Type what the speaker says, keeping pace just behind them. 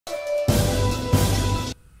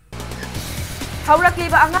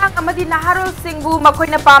हौरक्लिबा आंगांग अमदि नाहारोल सिंगबु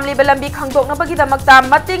मखोइना पामलिबा लंबी खंदोकनबगिदमक्ता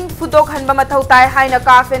मतिंग फुदोकहनबा मथौ ताइ हाइना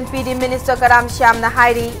काफ and PD minister कराम श्यामना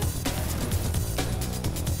हाइरी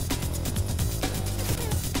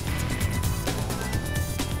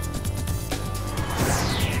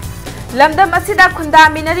लमदम असिदा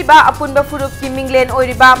खुंदामिनरिबा अपुनबा फुरुप की मिंगलेन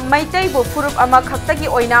ओइरिबा मैतैबु फुरुप अमा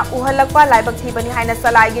खक्तगी ओइना उहलकबा लाइबक थीबनी हाइना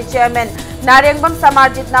सलाइगी चेयरमैन नारेंगबम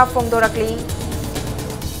समाजितना फोंगदोरकली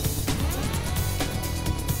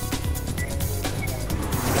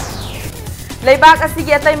लेबाक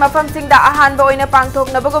असिगी अतै मफमसिंगदा अहानबा ओइना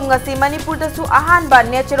पांगथोकनबगुम ngasi मणिपुरदसु अहानबा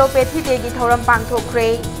naturopathy डेगी थौरम पांगथोकख्रे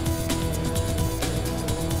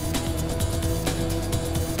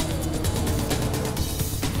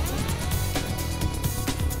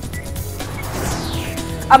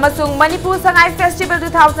अमसुंग Manipur Sangai festival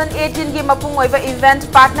 2018 की मपुंग ओइबा event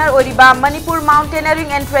partner ओरिबा Manipur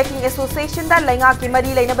mountaineering and trekking association दा लैंगा की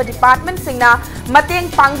मरी लेनबा डिपार्टमेंट सिंगना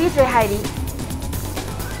मतेंग पांगबीद्रे हाइरी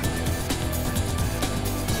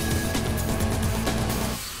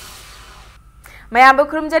मयाम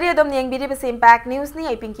खुरुमजरी अदम येंगबिरिबसे इम्पैक्ट न्यूज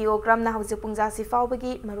नि पिंकी ओक्रम ना हौजिक पुंजासी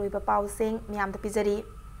फावबगी मरोइबा पाउसेंग ma'am the पिजरी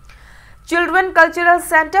children cultural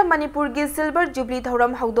centre Manipur की सिल्वर जुबली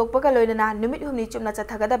थौरम हौदोकपगा लोइनना नुमित हुमनी चुमना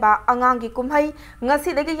चथगदबा अंगांगी कुमहै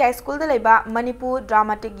ngasiदगी याई स्कूल दा लेबा मणिपुर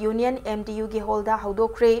ड्रामाटिक यूनियन MDU की हॉल दा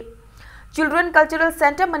हौदोकख्रे चिल्ड्रन कल्चरल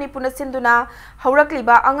सेंटर मणिपुर सिंधुना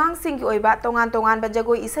हौरक्लिबा अंगांग सिंगी ओइबा तोंगान तोंगान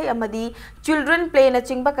बजगोई इसै अमदी चिल्ड्रन प्ले न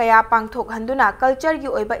चिंगबा कया पांगथोक हंदुना कल्चर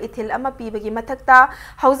की ओइबा इथिल अमा पीबगी मथक्ता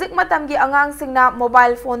हौजिक मतमगी अंगांग सिंगना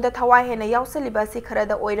मोबाइल फोन दा थवाई हेना याउसलिबा सि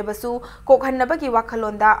खरदा ओइरबसु कोखन्नबगी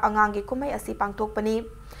वाखलोंदा अंगांगी कुमै असि पांगथोकपनी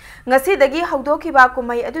ngasiदagi haudokiba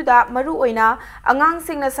kumai aduda maru oina angang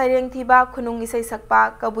singna saireng thiba khunung isai sakpa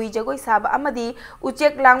kabui jagoi saba amadi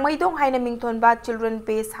uchek langmaidong haina mingthonba children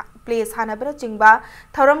place hanabra chingba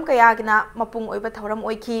thoram kayagna mapung oiba thoram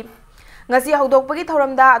oikhi ngasi haudokpagi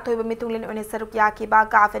thoramda athoiba mitunglen one saruk yakiba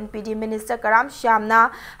kaf and pd minister karam shyamna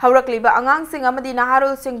haurakliba angang sing amadi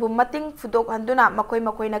naharul sing bu mating fudok handuna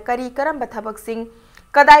makoina kari karamba thabak sing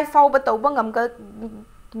kadai fauba tawba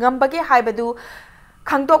ngambage haibadu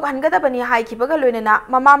खंगतोक हनगदबनी हाइखिबगा लोइनना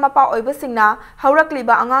mama Mopa ओइबसिंगना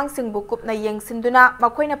हौरक्लिबा आंगांगसिंगबु कुपना येंगसिंदुना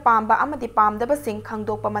मखोइना पामबा अमदि पामदबसिंग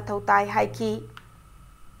खंगदोकपा मथौ ताइ हाइखि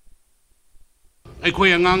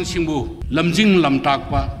अखोय आंगांगसिंगबु लमजिंग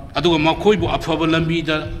लमटाकपा अदुगा मखोइबु अफबा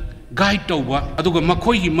लंबीदा guide तौबा अदुगा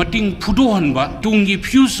मखोइगी मटिंग फुदोहनबा Tungi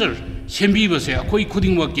future सेंबीबसे अखोइ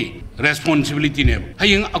खुदिंगवकी responsibility ने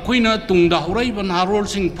हयंग अखोइना तुंगदा हौराइबा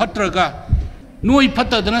नारोलसिंग फत्रगा नोई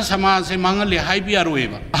फतदना समाज से मांगले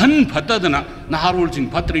हाइबियारोएबा अहन फतदना नहारोलसिंग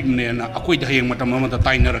फत्रिगनेना अखोइ दहयंग मतम अमदा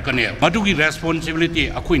ताइनरकने मदुगी responsibility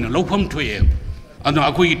अखोइना लौफम थोए अदो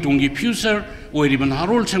अखोइगी Tungi future ओइरिबा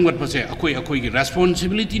नहारोल संगतपसे अखोइगी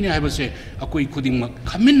responsibility ने हाइबसे अखोइ खुदिंग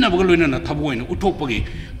खमिन्नबगा लोइनना थबोइना उठोकपगी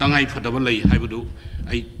तंगाइ फदबा लई हाइबदु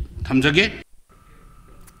आई थमजगे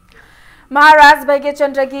महाराज भाग्य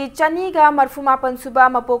चंद्र की चनीगा मरफुमापन सुबा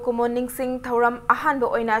मपोकुमो निंगसिंग थौरम अहानबो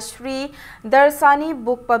ओइना श्री दर्शानी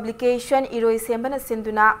बुक पब्लिकेशन इरोय सेंबना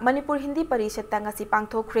सिंधुना मणिपुर हिंदी परिषद तंगसी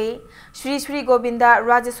पांगथोख्रे Shri Govinda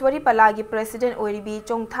Rajeshwari पलागी president ओइरिबी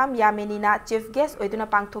चोंगथाम यामेनीना chief guest ओइदुना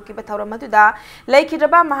पांगथोकिबा थौरम अदुदा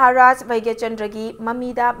लैखिरबा महाराज भाग्य चंद्र की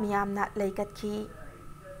ममीदा मियामना लैकतखी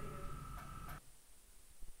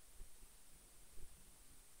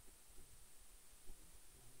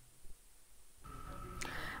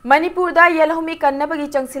मणिपुर दा येलहुमी कन्नबगी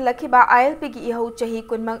चंगसिलखिबा ILP की इहौ चही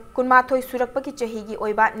कुनमाथोय सुरकपगी चही की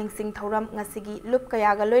ओइबा निंगसिंग थौरम ngasiगी लुप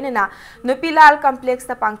कयागा लोइनना नुपीलाल कॉम्प्लेक्स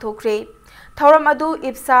ता पांगथोख्रे थौरम अदु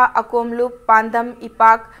इप्सा अकोम लुप पांदम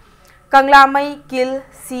इपाक कंगलामई किल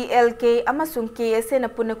CLK अमसुंग KSA न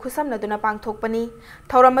पुन खुसम नदुना पांगथोकपनी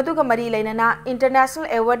थौरम अदुगा मरी लेनना इंटरनेशनल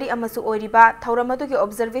एवार्डी अमसु ओइरिबा थौरम अदुगी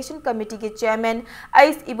ऑब्जर्वेशन कमिटी के चेयरमैन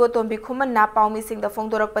आइस इबोतोंबी खुमन ना पाउमी सिंग द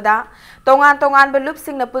फोंगदोरकपदा तोंगान बलुप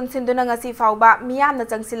सिंग न पुन सिंदुना ngasi फाउबा मियाम न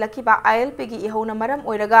चंगसिलखिबा ILP की इहौना मरम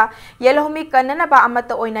ओइरगा येलहोमी कन्ननबा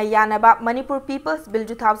अमत ओइना यानबा मणिपुर पीपल्स बिल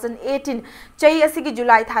 2018 चई असिगी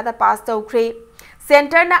जुलाई थादा पास तौख्रे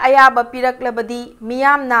सेंटर न अयाबा पिरकलबदी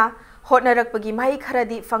मियाम ना होटनरकपगी मही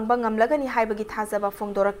खरदी फंगबा ngamlagani haibagi thajaba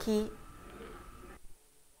फोंगदोरखी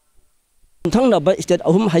थंगनबा स्टेट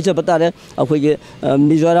अहुम हाइजबा तारे अखोइगे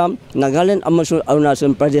मिजोराम नागालैंड अमसु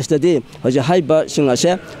अरुणाचल प्रदेश ददि हजे हाइबा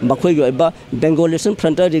सिंगासे मखोइगे एबा बेंगोलिसन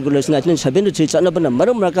फ्रंटियर रेगुलेशन 1973 चनबना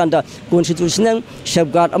मरम मरकांदा कॉन्स्टिट्यूशनल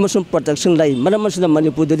सेफगार्ड अमसु प्रोटेक्शन लाई मरम मसुदा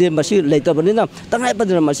मणिपुर ददि मसि लेतबनिना तंगाइ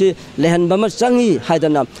पदना मसि लेहनबा म चंगी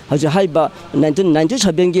हाइदना हजे हाइबा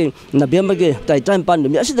 1997 गे नवेम्बर गे टाइम पान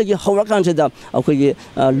मि असिदगी हौराकांसेदा अखोइगे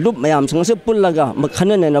लुप मयाम संगसे पुल्लागा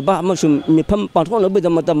मखननेनबा अमसु मिफम पांथोनबदा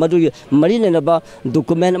मता मदुगे mari lenaba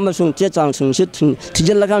document amasung che chang sung si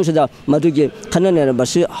thijal lakan sida madugi khanane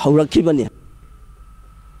basi haurakibani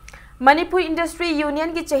Manipur Industry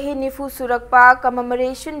Union की चाहे निफु सुरक्पा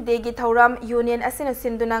कमेमोरेशन डे की थौरम यूनियन असिन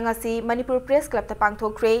सिंधुना ngasi Manipur Press Club ta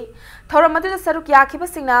pangthokre थौरम अदुदा सरुक याखिबा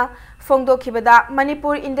सिंगना फोंगदोखिबदा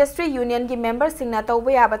Manipur Industry Union की member सिंगना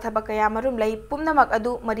तौबा याबा थबक कया मरुम लई पुमनमक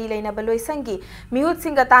अदु मरी लेना बलोइसंगी मिहुत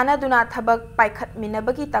सिंगा ताना दुना थबक पाइखत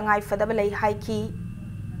मिनबगी तंगाई फदब लई हाइकी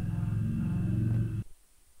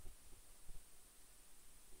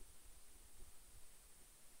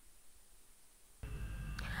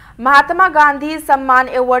महात्मा गांधी सम्मान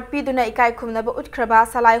अवार्ड पीदुना इकाई खुमनब उत्खरबा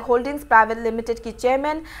सलाई होल्डिंग्स प्राइवेट लिमिटेड की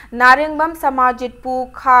चेयरमैन नारेंगबम समाजित पु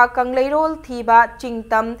खा कंगलेरोल थीबा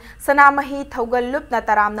चिंगतम सनामही थौगल लुपना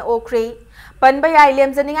तरामना ओख्रे पनबा याई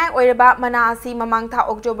लेमजनिंगाई ओइरबा मना आसी ममांग था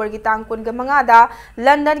अक्टोबर की तांग कुनगा मंगादा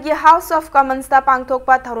लंदन की हाउस ऑफ कॉमन्स ता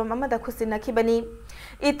पांगथोकपा थौरम अमदा खुसिनखिबनी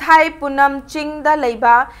इथाई पुनम चिंगदा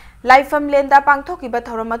लैबा लाइफम लेंदा पांगथोकिबा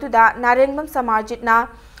थौरम अदुदा नारेंगबम समाजितना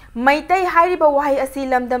मैतई हाइरिबा वाहै असि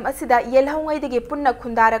लमदम असिदा येलहौंगैदगी पुन्ना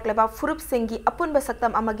खुंदारकलबा फुरुप सिंगी अपुनबा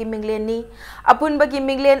सक्तम अमगी मिंगलेननी अपुनबगी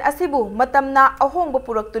मिंगलेन असिबु मतमना अहोंगबा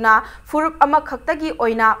पुरक्तुना फुरुप अमा खक्तगी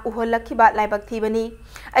ओइना उहोलखिबा लाइबक थीबनी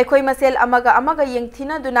अखोय मसेल अमगा अमगा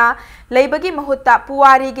यंगथिनदुना लैबगी महुत्ता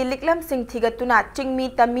पुवारीगी लिक्लम सिंग थिगतुना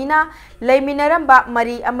चिंगमी तमीना लैमिनरंबा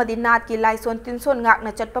मरी अमदि नाटकी लाइसोन तिनसोन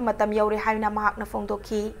ngakna चटपा मतम you're हाइना महाकना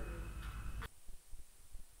फोंगदोखी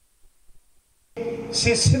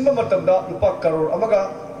si simba matamda rupa crore amaga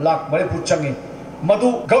lakh Manipur changi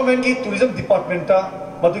madu government ki tourism department ta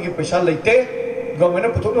madu ki paisa leite government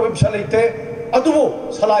na puthok na paisa leite adubo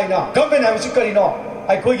salaina government habisi karino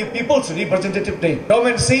ai koi ki people's representative nei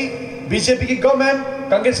government si BJP ki government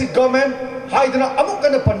Congress ki government haidana amuk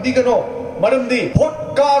kana pandigano maramdi vote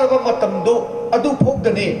karaba matamdo adu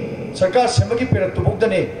phokdani sarkar semagi perak tu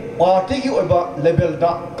phokdani party ki oiba level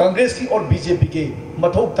da Congress ki aur BJP ki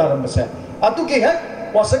mathok taram se atu ke hai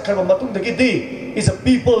wasak kharba matung dagi di is a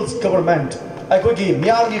people's government aikoi gi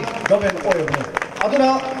miyang gi government oil ne aduna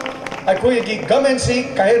aikoi gi government si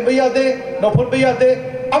kahen baya de nopon baya de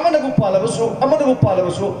amana bu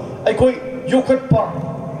palabasu aikoi yokhat pa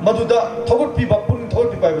maduda thogot pi ba pun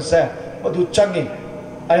thogot pi ba se madu changi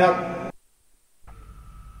ayak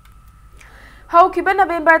हौखिबा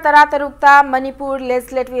November 13 Manipur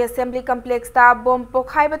legislative assembly complex ता bomb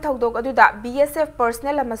पोखाइबा थौदोक अदुदा BSF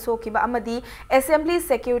personal अमा सोखिबा अमदी assembly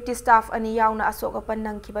security staff अनि याउना असोक अपन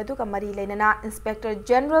नंखिबा दुका मरी लेनना inspector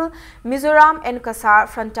general Mizoram and Kasar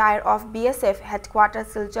frontier of BSF headquarter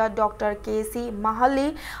Silchar doctor KC Mahali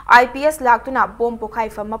IPS लाक्तुना bomb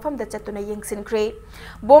पोखाइफा मफम the चतुना यंगसिनख्रे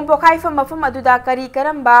bomb पोखाइफा मफम अदुदा करी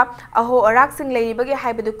करंबा अहो अराक सिंग लेरिबगे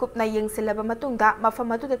हाइबदु कुपना यंगसिलबा मतुंगदा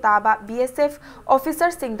मफम अदुदा ताबा BSF officer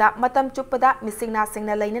सिंगदा मतम चुपदा मिसिंगना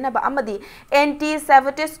सिंगना लैननबा अमदी anti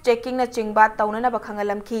sabotage checking ना चिंगबा तौननबा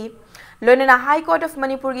खंगलमखी लोनना high court of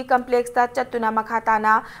Manipur की कॉम्प्लेक्स ता चतुना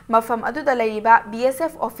मखाताना मफम अदुदा लैरिबा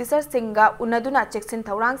BSF ऑफिसर सिंगा उनदुना चेक्सिन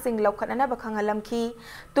थौरांग सिंग लौखननबा खंगलमखी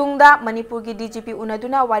तुंगदा मणिपुर की DGP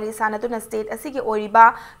उनदुना वारी सानदुना स्टेट असिगी ओरिबा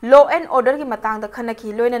लॉ एंड ऑर्डर की मतांग the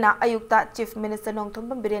खनखी लोनना Ayukta chief minister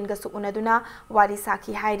Nongthombam villain गसु उनदुना वारी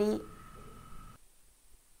साखी हाइरी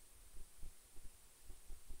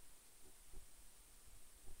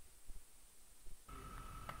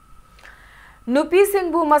नुपी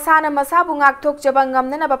सिंहबु मसाना मसाबु ngakthokjaba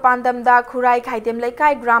ngamnanaba pandamda khurai khaidem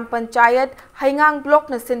laikai gram panchayat haingang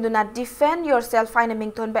block na sinduna defend yourself haina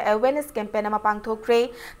mingthon ba awareness campaign ama pangthokre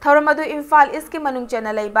thauramadu Imphal East ki manung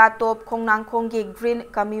chana laiba top khongnang khonggi green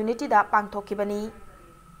community da pangthokibani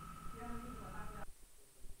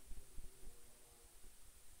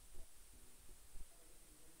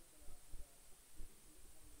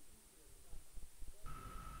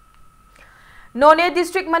नोने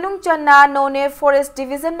district मनुंग चन्ना नोने forest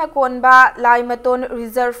division न कोनबा लाइमतोन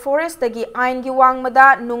reserve forest दगी आइन की वांगमदा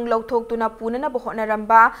नुंग लौथोक्तुना पुनना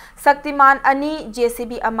बहोनरंबा शक्तिमान अनि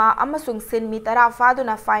JCB अमा अमसुंग सिनमी तरा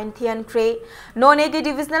फादुना fine थियनख्रे नोने की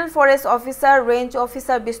divisional forest officer range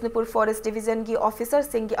officer Bishnupur forest division की officer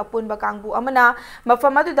Singh की अपुनबा कांगबु अमना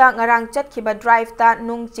मफम अदुदा ngarang चटखिबा ड्राइव ता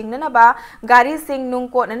नुंग चिंगननबा गाड़ी सिंह नुंग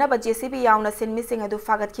कोननबा JCB यावना सिनमी सिंह अदु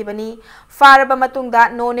फागतखिबनी फारबा मतुंगदा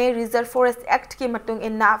नोने रिजर्व फॉरेस्ट की मतुंग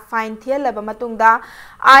इन्ना फाइन थियलबा मतुंगदा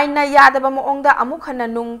आइना यादबा मोंगदा अमुक हन्ना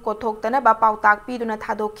नुंग कोथोक्तनबा पाउताक पीदुना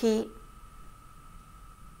थादोखी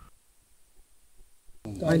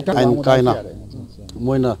आइन काइना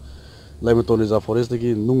मोइना लाइमतोन रिजर्व फॉरेस्ट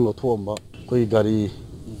की नुंग लोथोंबा कोई गाड़ी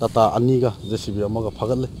टाटा अनीगा JCB अमगा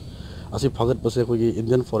फगतले असी फगत बसे कोई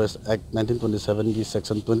इंडियन फॉरेस्ट एक्ट 1927 की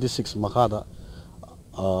section 26 मखादा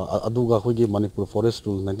aduga khoi Manipur Forest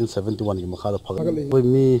Rule 1971 gi makha da phagal khoi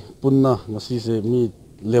mi punna ngasi se mi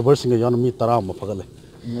labor singa yan mi tara ma phagal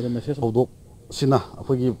hodok sina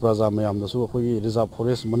khoi praja mayam da su khoi reserve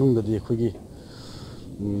forest manung da di khoi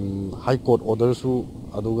high court order su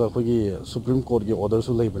aduga khoi supreme court gi order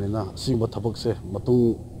su leibani na singba thabak se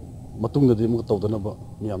matung da di mu tawdana ba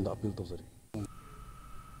miyam da appeal tawsari.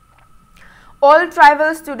 All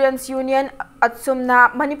Tribal Students Union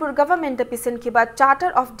Atsumna Manipur government pisan kiba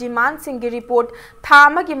Charter of Demand singi report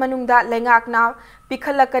thama gi manungda lengakna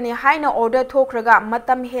pikhalakani haina order thokraga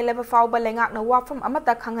matam helaba fawba lengakna wafam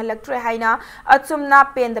amata khangalaktre haina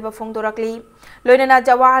Atsumna pendaba phongdorakli loinana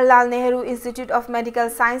Jawaharlal Nehru Institute of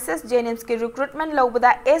Medical Sciences JNIMS ki recruitment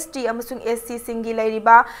lobada ST amasung SC singi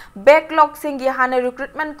lairiba backlog singi hana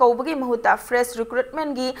recruitment kobagi mahuta fresh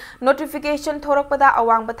recruitment gi notification thorakpada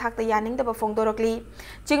awang bathakta yaningdaba phongdorakli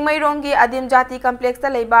Chingmairongi Adim Jati complex ta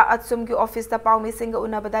leiba Atsum ki office ta paumi singa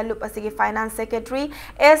unabada lup asigi finance secretary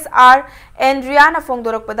SR Andriana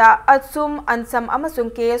phongdorakpada Atsum Ansam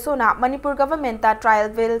amasung KSO na Manipur government ta trial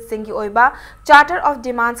bill singi oiba Charter of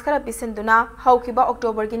Demands khara pisinduna haukiba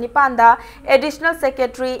October gi nipanda additional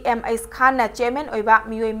secretary MS Khan na chairman oiba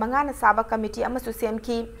miyoi manga na saba committee amasu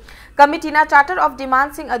semki committee na Charter of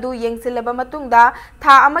Demands sing adu yengsilaba matungda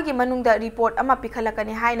tha amagi manungda report ama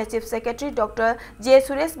pikhalakani haina chief secretary Dr. J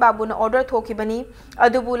Suresh Babu na order thokibani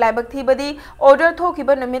adubu laibak thibadi order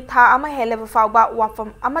thokiba numit tha ama helaba fawba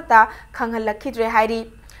wafam amata khanghalakidre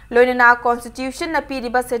hairi loinana constitution na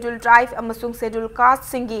piriba schedule drive amasung schedule caste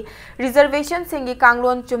singi reservation singi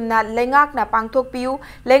kanglon chumna lengak na pangthok piu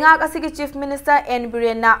lengak asigi chief minister N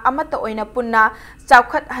Biren na amata oina punna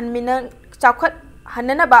chawkhat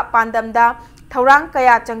hananaba pandamda Thaurang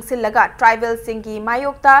kaya changsillaga tribal singi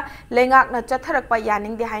mayokta lengak na chatharakpa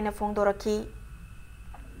yaningde haina phongdoraki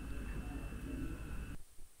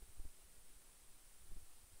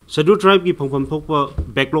Schedule tribe की फंगफम थोप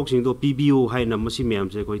backlog सिंग तो PBO है न मसी ma'am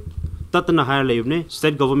से कोई ततना higher लेव ने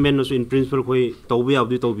state government न in principle कोई तौबी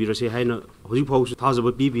आबदी तौबी रसे है न हुजी फाउस था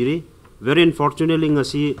जब PB very unfortunately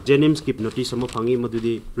ngasi JNIMS skip notice sama phangi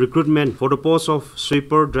madudi recruitment for the post of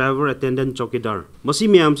sweeper driver attendant chokidar masi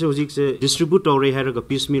myam se hujik se distribute tore hair ga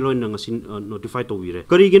piecemeal on ngasi notify to wire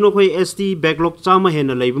kari gino khoi ST backlog chama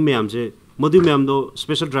hena leiba myam se madu myam do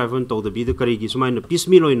special driver to the bi the kari gi sumaina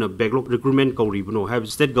piecemeal on backlog recruitment kauri bno have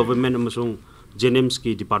state government amasung JNIMS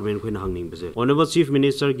ki department khoi na hangning bese honorable chief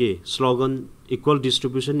minister ge slogan equal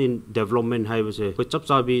distribution in development hai bese khoi chap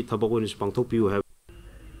cha bi thabak on pangthok piu have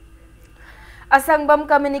Asangbam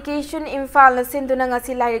Communication Imphal na sinduna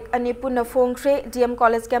ngasi lairik ani punna phongthre DM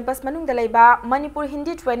College campus manungda leiba Manipur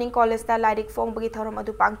Hindi Training College ta lairik phongbagi thoram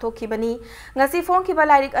adu pangthokhibani ngasi phongkhiba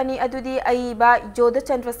lairik ani adudi aiba Joda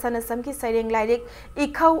Chandra Sanasam ki saireng lairik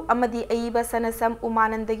ikhau amadi aiba Sanasam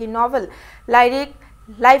Umanandagi novel lairik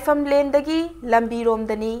Laifam Lendagi Lambi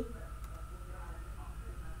Romdani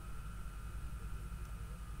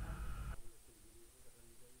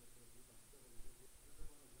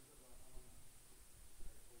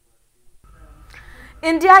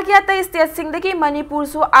India ki atai state singdagi Manipur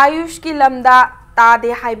su Ayush ki lamda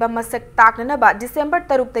तादे हाइबा मसक ताकनबा December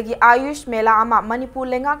 3 तगी Ayush मेला अमा मणिपुर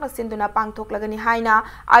लेंगाक सिंधुना पांगथोकलगनी हाइना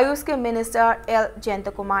आयुष के minister L Jayant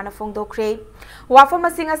Kumar फोंदोख्रे वाफम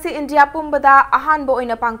असी India पुंबदा अहानबो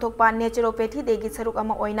ओइना पांगथोकपा naturopathy देगी सरुक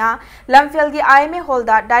अमा ओइना लमफेल की IMA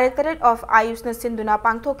होलदा directorate of Ayush न सिंधुना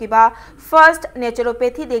पांगथोकिबा first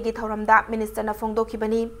naturopathy देगी थौरमदा मिनिस्टर न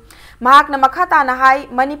फोंदोखिबनी महाकना मखाताना हाई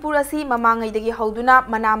मणिपुर असी ममांगैदगी हौदुना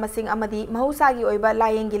मना मसिंग अमदी महौसागी ओइबा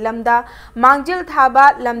लायेंगी लमदा मांगजिल थाबा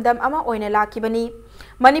लमदम अमा ओइना लाखिबनी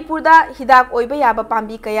मणिपुरदा हिदाक ओइबा याबा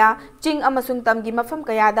पांबी कया चिंग अमसुंग तमगी मफम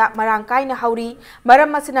कयादा मरांग कायना हौरी मरम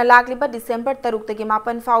मसिना लाखलिबा डिसेंबर 3 तगी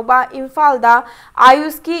मापन फावबा इम्फालदा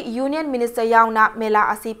आयुष की यूनियन मिनिस्टर यावना मेला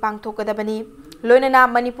असी पांगथोकदबनी लोइनना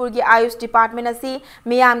मणिपुर की आयुष डिपार्टमेंट असी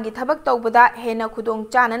मियाम की थबक तौबदा हेना खुदोंग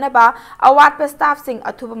चाननबा अवाटपा स्टाफ सिंग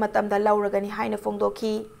अथुब मतमदा लौरगनी हाइना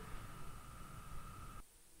फोंदोखी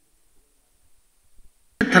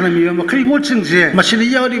थानमीबा मखै पोटसिंगसे मसिनि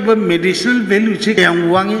यावरिबा मेडिसिनल वैल्यू से क्या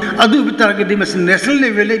वांगी अदु बितारगदि मसिन national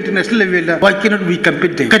level international level why can not we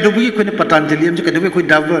compete दे कदुबी कोने पतंजलि हम कदुबी कोई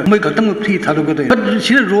डाबर मै गतम free थादोगदे but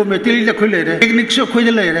sin raw material खै लेरे टेक्निक्स खै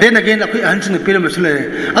लेरे देन अगेन अखै हंसिन पिरम से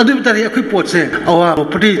अदु बितार अखै पोट से अवा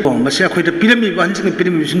प्रॉपर्टी मसे अखै द पिरमी हंसिन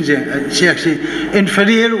पिरमी सिंजे सेक्सी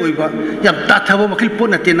इन्फीरियर ओइबा या ताथाबो मखै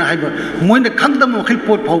पोट नतेना हाइबा मोइन खंगदम मखै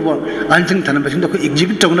पोट फावबा हंसिन थाना Bassein the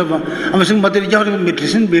exhibit तौनबा अमसिन material यावरिबा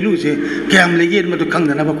medicine value से क्या हम लेगे मत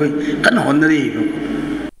खंगदना कोई कन honorary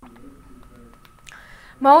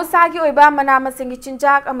Mahausaagi oiba mana masingi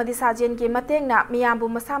chinjak amadi sajen ki matengna miyambu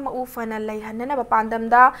masama u fana leihanna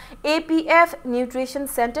bapandamda APF Nutrition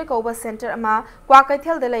Center Koba Center ama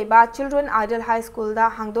Kwakaithel da leiba Children Ideal High School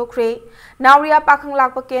da hangdokre Nauria pakhang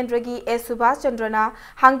lakpa kendragi S Subhash Chandrana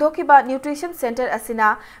hangdokiba Nutrition Center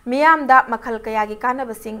asina miyamda makhal kayagi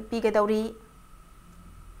kanabasing pigadauri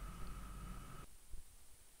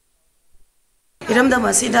Iramda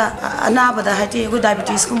masida anabada hati go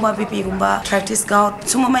diabetes kumba BP kumba arthritis gout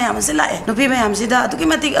suma mayam se lae nupi mayam sida aduki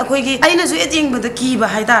matik akoi gi aina su eting bada ki ba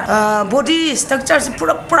haida body structure se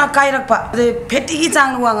pura kai rakpa de fatty gi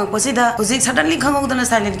chang wang ko sida hojik suddenly khangau dana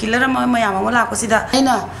silent killer mayam amala ko sida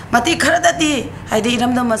aina mati kharadati haidi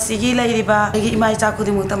iramda masigi lairiba gi imai cha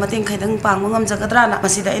khudi mukta mating khaidang pang ngam jagadra na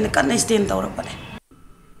masida aina kan stand tawrapale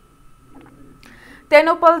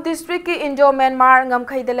Tenopal District ki Indo Myanmar ngam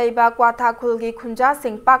khaida leiba kwatha khulgi khunja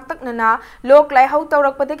sing pak taknana lok lai hau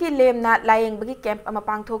tawrak padagi lemna layeng bagi camp ama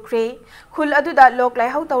pangthokre khul aduda lok lai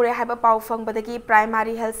hau tawre haiba pau phang badagi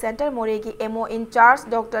Primary Health Center Moregi MO in charge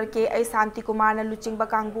Dr. K. A. Santi Kumar na luching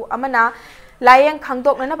bakangbu amana layeng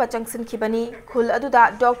khangdokna ba changsin khibani khul aduda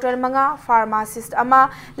Dr. Manga pharmacist ama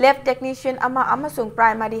lab technician ama amasung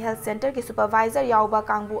Primary Health Center ki supervisor yauba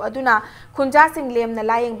kangbu aduna khunja sing lemna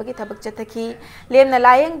layeng bagi thabak chathaki lemna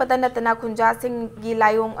layeng badanatana khunja sing gi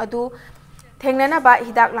layong adu thengnana ba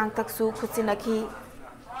hidak langtaksu khutsinaki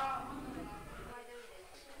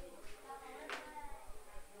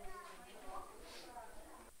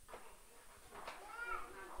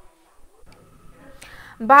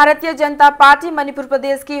Bharatiya Janata Party Manipur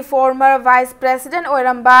Pradesh ki former Vice President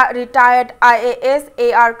Oiramba retired IAS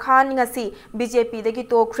AR Khan ngasi BJP dagi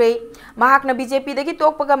tokre mahakna BJP dagi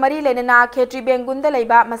tokpaga mari lenana Khetri Bengunda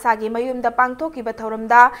leiba masagi mayumda pangthokiba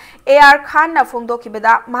thoramda AR Khan na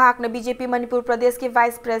phongdokibada mahakna BJP Manipur Pradesh ki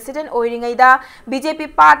Vice President oiringaida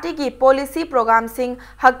BJP party ki policy program sing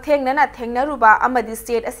hakthengna thengnaruba amadi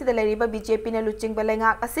state asida leiriba BJP na luchingba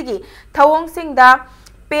lengak asigi thawong sing da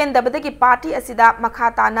pen dabadagi party asida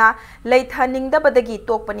makhatana leithaningdabadagi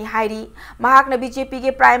tokpani hairi mahakna BJP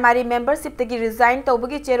ke primary membership tagi resign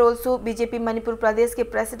tawbagi cherol su BJP Manipur Pradesh ke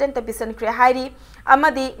president tapisan kre hairi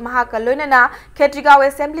amadi mahakaloinana Khetrigaon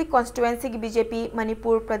assembly constituency ki BJP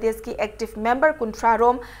Manipur Pradesh ki active member kuntra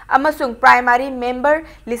rom amasung primary member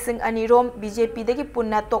lising ani rom BJP dagi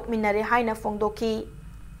punna tokminare haina phongdoki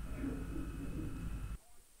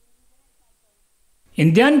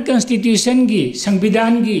Indian Constitution gi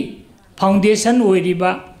Sangbidan gi foundation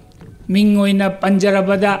oiriba mingoina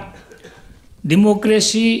panjarabada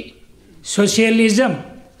democracy socialism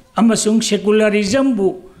amasung secularism bu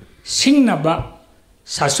singnaba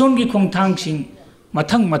sason gi khongthang sing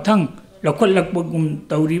mathang lokol lakbagum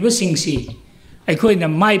tawriba singsi aikoina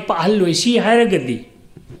mai pa halloi si hairagadi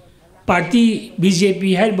party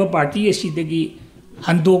BJP haiba party asidagi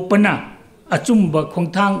handokpana achumba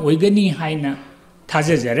khongthang oigani haina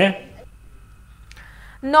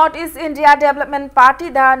North East India Development Party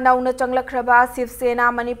da nauna changlakhraba Shiv Sena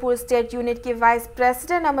Manipur State Unit ki Vice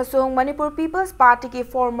President amasung Manipur People's Party ki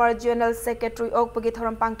former General Secretary okpagi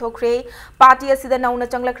thoram pangthokre party asida nauna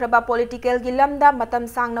changlakhraba political gi lamda matam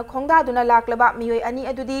sangna khongda duna laklaba miyoi ani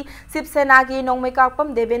adudi Shiv Sena gi nongmai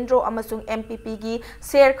kakpam Devendro amasung MPP gi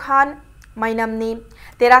Sher Khan Mainamni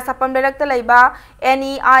Tera sapam director laiba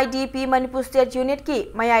NEIDP Manipur State Unit ki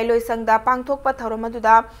Mayailoi Sangda Pangthokpa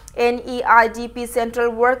Thoromaduda NEIDP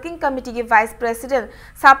Central Working Committee ki Vice President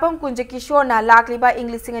Sapam Kunja Kishore na lakliba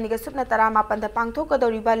English singaniga supna tarama panda pangthokka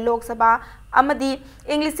doriba Lok Sabha amadi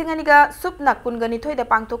English singaniga supna kungani thoida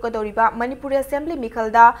pangthokka doriba Manipur Assembly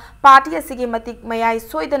Mikhalda party asigi matik mayai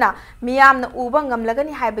soidana miyamna uba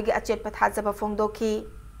ngamlagani haibagi achet pathajaba phongdoki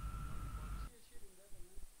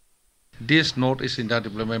This North East India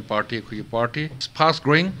Development Party is fast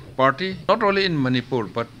growing party, not only in Manipur,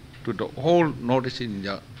 but to the whole North East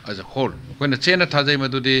India as a whole. When the China Tajay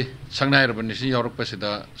Madudi, Sangnai Urbanisi, Europe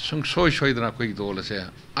Pesida, Sung Soy Soydana Quick Dole say,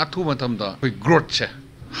 Atu Matamda, quick growth,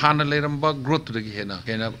 Hana Leramba growth to the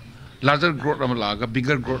Gihena, larger growth Ramalaga,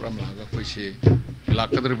 bigger growth Ramalaga, which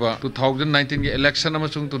Lakadriba 2019 election,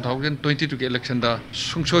 Amasung 2022 election, the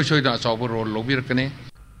Sung Soy Soyda, overall lobby Kane.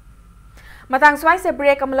 Matang swai se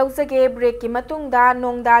break amlausage break ki matungda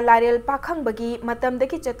nongda larel pakhang bagi matam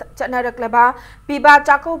deki chanaraklaba piba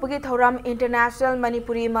chako bagi thoram International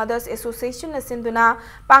Manipuri Mothers Association asinduna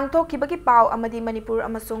pangthok ki bagi pau amadi Manipur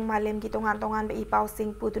amasung malem ki tongan be pau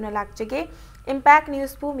sing putuna lakjage Impact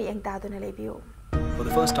News pu mi engta duna lebiu. For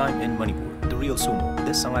the first time in Manipur, real sumo.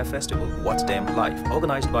 This Sangai festival, What's Damn Life,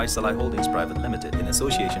 organized by Salai Holdings Private Limited in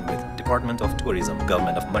association with Department of Tourism,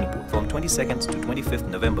 Government of Manipur, from 22nd to 25th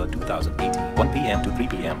November 2018, 1 p.m. to 3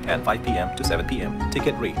 p.m. and 5 p.m. to 7 p.m.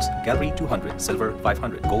 Ticket rates: Gallery 200, Silver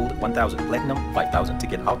 500, Gold 1000, Platinum 5000.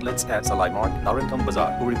 Ticket outlets at Salai Mart, Narengtham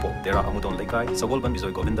Bazaar, Uripo, Tera Amudon Lekai, Sawolban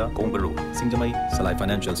Bizoy Govinda, Gongbaru, Singjamai, Salai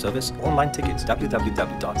Financial Service. Online tickets: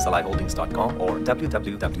 www.salaiholdings.com or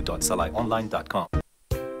www.salaionline.com.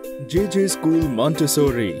 JJ School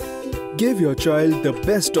Montessori. Give your child the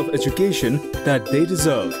best of education that they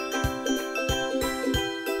deserve.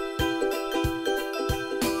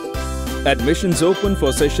 Admissions open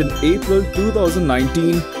for session April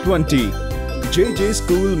 2019-20. JJ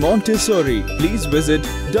School Montessori. Please visit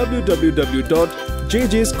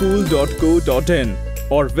www.jjschool.co.in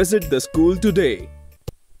or visit the school today.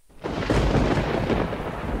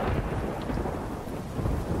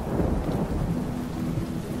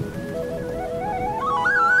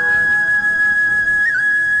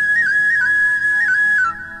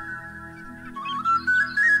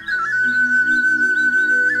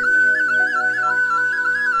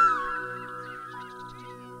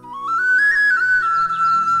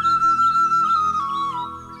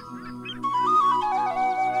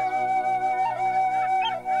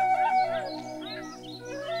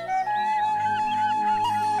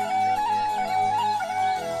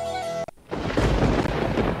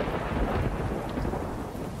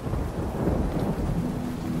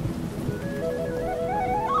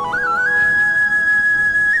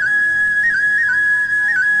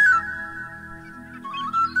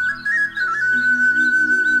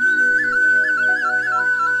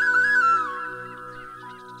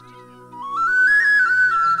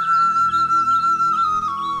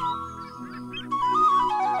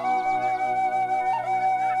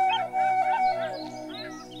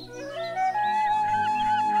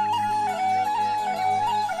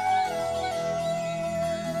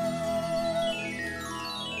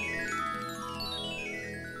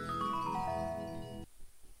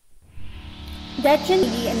 Dachan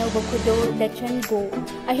Anova Kudo, Dachan Go.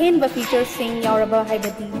 Ahenba features sing Yauraba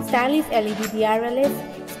Haibadi, stylish LED DRLS,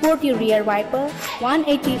 sporty rear wiper,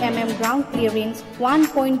 180mm ground clearance,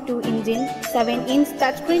 1.2 engine, 7-inch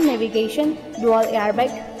touchscreen navigation, dual airbag,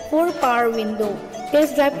 4-power window.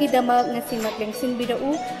 Test drive ki damak ngasimak lengsin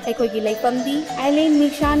bidau, aikogi laipamdi, Island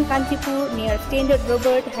Mission Kantipur near Standard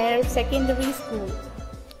Robert Higher Secondary School.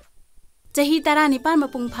 Chahi tara nipan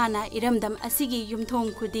mapung phana iramdam asigi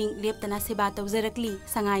yumthong khuding leptana seba tawjarakli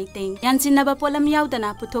sangai teng yanchinnaba polam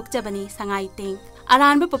yaudana puthok chabani sangai teng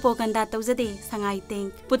aranba popokanda tawjade sangai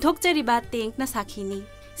teng puthok chariba teng na sakhini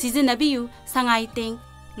sizinabiyu sangai teng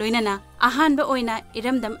loinana ahanba oina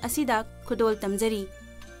iramdam asida khudol tamjari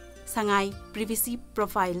sangai privacy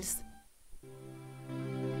profiles.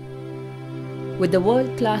 With the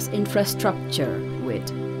world-class infrastructure with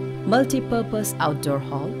multi-purpose outdoor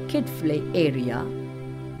hall, kid play area,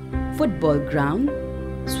 football ground,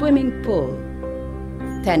 swimming pool,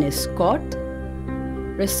 tennis court,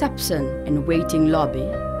 reception and waiting lobby,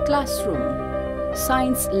 classroom,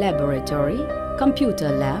 science laboratory, computer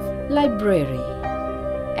lab, library,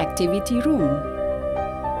 activity room,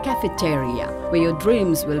 cafeteria, where your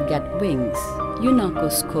dreams will get wings.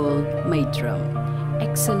 UNACO School, Maidram,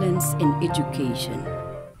 excellence in education.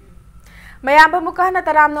 Mayamba mukahana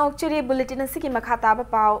taram no chiri bulletin siki makhata ba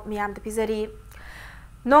pau miyam da pizari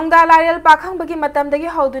nongda laryal pakhang bagi matam dagi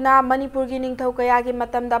hauduna Manipur gi ningthau kaya gi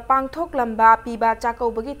matam da pangthok lamba piba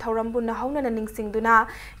chakau bagi thauram bu na hauna na ningsingduna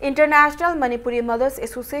International Manipuri Mothers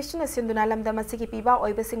Association asinduna lamda masiki piba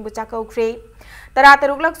oiba singbu chakau kre tara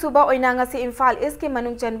taruklak suba oina ngasi Imphal East ki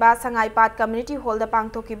manung chanba Sangai Pat Community Hall da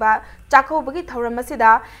pangthokiba chakau bagi thauram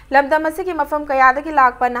masida lamda masiki mafam kaya dagi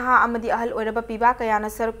lakpa naha amadi ahal oiraba piba kaya na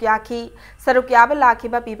saruk yaba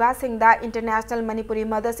lakhiba piba singda International Manipuri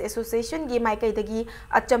Mothers Association gi maikai dagi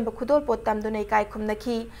achamba khudol pottam dunai kai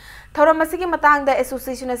khumnaki thauram masiki matang da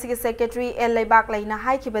association asigi secretary L Laibak laina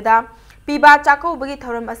haikibada piba chakau bagi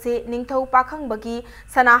thauram ase ningthau pakhang bagi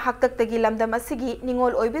sana haktak tagi lamdam asigi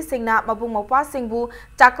ningol oibi singna mabung mawpa singbu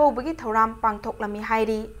chakau bagi thauram pangthoklami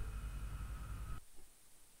hairi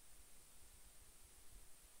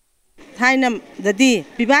Hainam dadi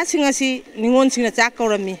piba singasi ningon singna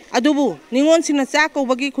chakaurami adubu ningon singna chakau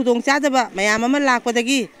bagi khudong chadaba mayam ama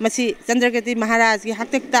lakpadagi masi Chandrakati Maharaj gi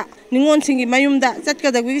haktekta ningon singi mayumda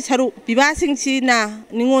chatkadagi saru piba singsi na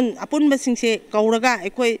ningon apunba singse kauraga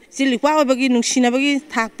ekoi silikwa bagi nungsina bagi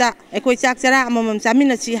thakta ekoi chak chara amamam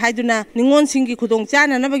chaminasi haiduna ningon singi khudong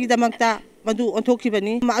chana na bagi damakta मधु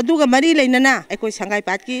ओंथोखिबनी अदुगा मरी लेनना अखोई Sangai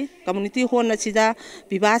पाटकी community hall असिदा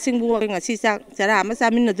विवाह सिंबु ngasi sak chara ama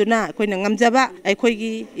chaminaduna अखोइना ngamjaba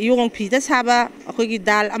अखोइगी इयोंग फिदा साबा अखोइगी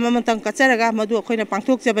दाल अममतंग कचरगा मधु अखोइना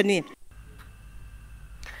पांगथोकजबनी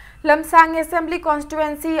लमसांग assembly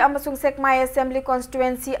constituency अमसुंग Sekmai assembly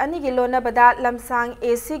constituency अनि गी लोनबदा लमसांग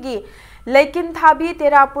AC गी लेकिन थाबी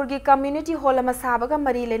तेरापुर की कम्युनिटी हॉल साबग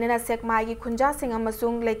मरी लेना सेकमाई की खुंजा सिंह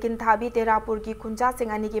अमसुंग लेकिन थाबी तेरापुर की खुंजा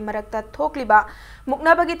सिंह अनि की मरक्ता थोकलिबा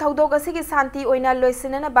मुक्नबगी थौदोक असिगी शांति ओइना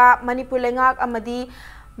लोइसिननबा मणिपुर लेंगाक अमदी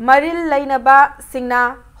मरिल लैनबा सिंगना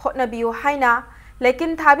होटनबियो हाइना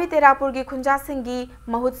लेकिन थाबी तेरापुर की खुंजा सिंह की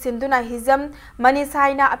महुत सिंधुना हिजम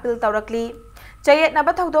मनीसाइना अपील तौरकली चयेत नब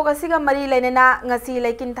थौदोक असिगा मरी लेना ngasi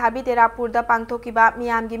लेकिन थाबी तेरापुर दा पांगथोकिबा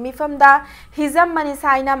मियामगी मिफमदा हिजम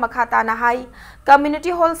मनीसाइना मखाताना हाई कम्युनिटी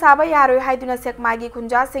हॉल साबा यारोय हाइदुना सेकमागी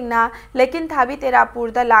खुंजा सिंगना लेकिन थाबी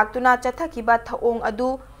तेरापुर दा लागतुना चथकिबा थओंग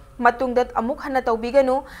अदु मतुंगदत अमुक हन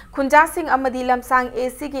तौबिगनु खुंजा सिंह अमदी लमसांग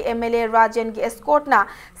एसी की एमएलए राजन की एस्कोर्टना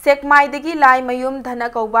सेकमाइदगी लाई मयुम धन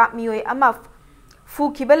कौबा मियोय अमा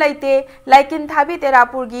फूखिबा लेते लेकिन थाबी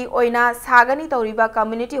तेरापुर की ओइना सागनी तौरिबा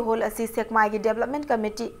कम्युनिटी हॉल असी सेकमाई की डेवलपमेंट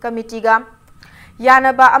कमिटीगा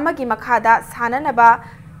यानबा अमगी मखादा साननबा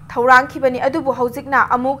थौरांखिबनी अदुबु हौजिकना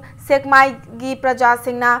अमुक सेकमाई की प्रजा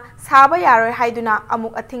सिंगना साबा यारोय हाइदुना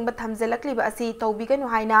अमुक अथिंगबा थमजलकलिबा असी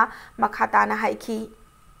तौबिगनु हाइना मखाताना हाइखी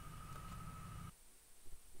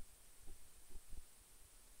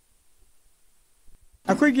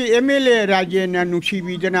अखोई MLA Rajen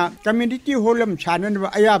नुसीबीदना community haulm साननब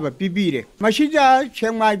अयाब पीबीरे मसीदा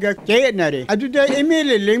सेंगमाइगा चेनरे अदुदा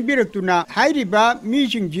MLA लेंबिरक्तुना हाइरिबा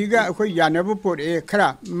मीसिंगजिगा अखोई यानब पोरे खरा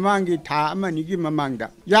मांगी था अमनिगी ममांगदा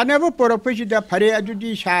यानब पोरपसिदा फरे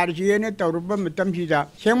अदुदी सारजियने तौरब मतमसिदा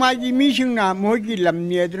सेंगमाइगी मीसिंगना मोगी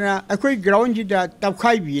लमनेदना अखोई ग्राउंडजिदा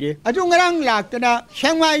तबखाइबीरे अदु ngरang लाक्तना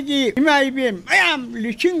सेंगमाइगी इमाइबे मयाम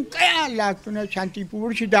लिसिंग कया लाक्तना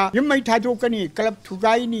शांतिपुरसिदा यमै थादोकनी क्लब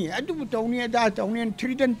गाइनी अदुबु तौनी अदा तौनी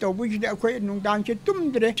थ्रीदन तौबुजिदा अखोई नुंगदांगसे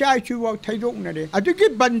तुमद्रे चाइचुवा थैदोकनरे अदुगी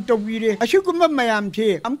बन तौबीरे असिगुम मयामसे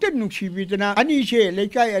अमते नुंसीबीदना अनीसे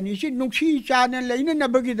लेकाय अनीसे नुंसी चाना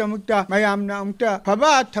लेननबगी दमुक्ता मयामना अमता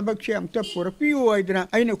फबा थबकसे अमता पुरपियो आइदना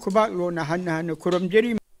अइना खुबा लोना हन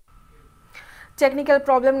खुरमजेरी technical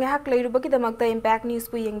problem ngahak leiruba damaktha impact news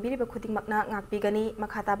pu yengbiriba khudingmakna ngakpigani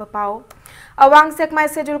makhata ba pau awang sekmai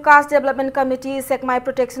schedule caste development committee sekmai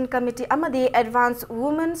protection committee amadi advanced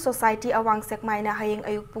women society awang sekmai na hayeng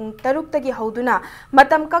ayuk pung 6 tagi hauduna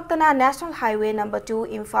matam kaktana national highway number 2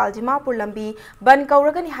 imphal dimapur lambi ban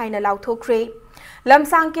kauragani haina lauthokre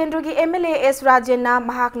लमसांग केंद्र की MLA S राजेना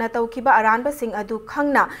महाकना तौखिबा अरानबा Singh अदु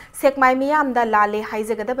खंगना सेकमाई मियामदा लाले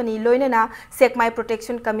हाइजगदबनी लोइनना Sekmai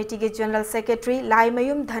protection committee के general secretary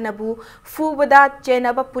लाइमयुम धनबु फुबदा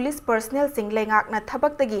चेनबा police personal Singh लेंगाकना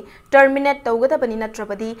थबक्तगी terminate तौगदबनी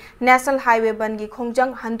नत्रबदी national highway बनगी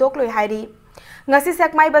खोंजंग हंदोकलोय हाइरी ngasi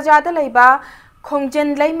Sekmai बजादा लेबा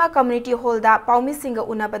खोंजन lemma community हॉलदा पाउमी Singh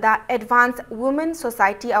उनबदा advance women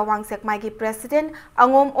society अवांग Sekmai की president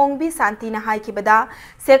Angom ओंगबी शांति हाइकिबदा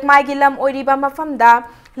सेकमाई की lump ओइरिबा मफमदा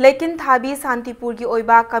लेकिन थाबी शांतिपुर की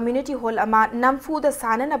ओइबा कम्युनिटी हॉल अमा नमफुद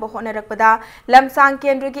साननब होनरकबदा लमसांग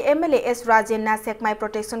केंद्र की MLA S राजेना Sekmai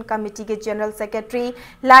protection committee के general secretary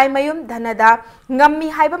लाइमयुम धनदा ngami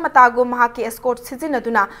haiba matago mahaki escort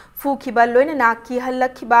sizinaduna fukiba loinana ki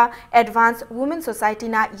hallakhiba advanced women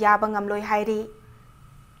society na yaba ngamloi hairi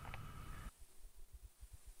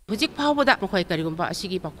Hujik Pawada, Mokoi Karigumba,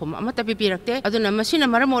 Sigi Pakum, Amata Pirakte, Aduna Machine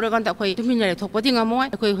Maramoragan, Akoi, Tuminare Topoting Amoy,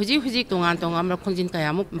 Akoi, Huji, Tongan Tongam, Konjin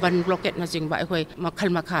Kayamuk, Ban Blocket, Nazing by Akoi, Makal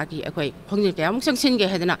Makaki, Akoi, Konjin Kayamuk, Singe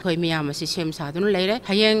Hedana, Koi Miyama, Shem Sadun later,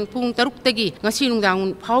 Hayang Pung Taruktagi, Nasin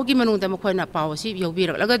down, Paugi Manu, the Mokoina Pawsi,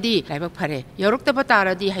 Yobir Lagadi, Live Pare, Yorukta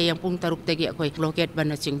Batara, di Hayang Pung Taruktagi, Akoi, Blocket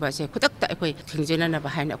Banaching by Se, Kutakta, Akoi, Tinjana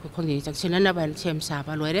behind Akoi, Sinana, and Shem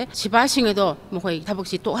Saba Lore, Sibashing a door, Mokoi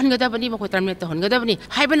Tabuxi, 200 Mokotameta, 100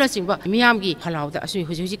 Hyben. Miamgi Palau, the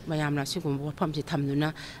Asuzik Mayamna Sigum, Pumsi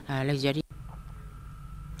Tamnuna, luxury.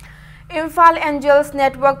 Imphal Angels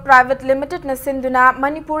Network Private Limited na Sinduna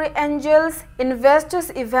Manipuri Angels Investors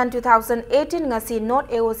Event 2018 ngasi North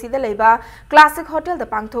AOC da leiba Classic Hotel da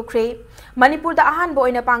pangthokre Manipur da ahan bo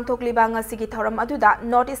ina pangthokliba ngasi gi thoram aduda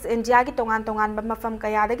North East India gi tongan tongan ba mafam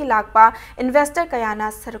kaya da gi lakpa investor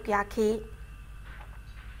kayana saruk yakhi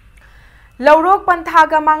Laurok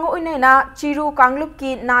Panthaga Mango Unena, Chiru Kanglup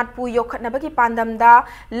ki Natpu Yokatnabaki Pandamda,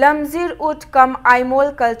 Lamzir Ut Kam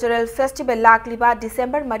Aimol Cultural Festival Lakliba,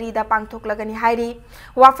 December Marida Pangthok Lagani Hairi,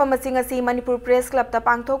 Wafa Masingasi Manipur Press Club the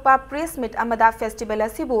Pangthokpa Press Meet Amada Festival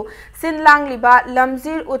Asibu, Sinlang Liba,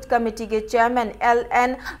 Lamzir Ut Committee Chairman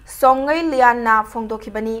LN Songai Liana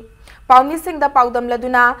Fongdokibani. पाउमी Singh दा पाउदम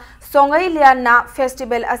laduna songai lianna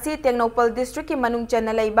festival asi Tengnopal district ki manung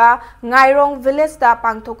channa leiba ngairong village da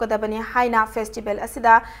pangthokadabani haina festival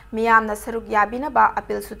asida miyamna saruk yabina ba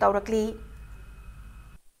appeal su tawrakli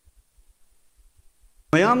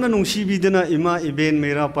mayamna nungsibidana ima event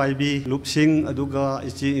mera paibi lupsing aduga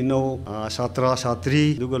ichi ino satra satri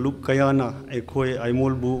aduga lup kayana ekoi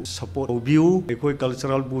aimolbu support obiu ekoi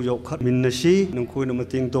cultural bu yokhat minnasi nungkoi na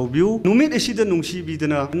mating tobiu numit esida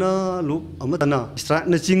nungsibidana na lup amatana strat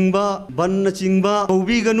na chingba ban na chingba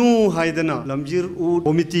obi ganu haidana lamjir u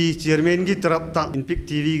committee chairman gi tarapta inpik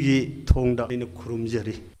tv gi thongda ina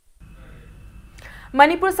khurumjari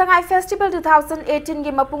Manipur Sangai Festival 2018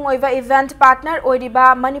 gi mapung oiva event partner oiriba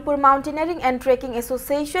Manipur Mountaineering and Trekking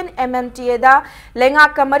Association MMTA da lenga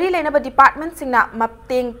kamari lenaba department singna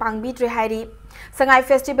mapteng pangbidre hairi Sangai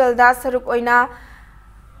Festival da saruk oina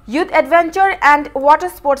Youth Adventure and Water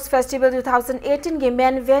Sports Festival 2018 gi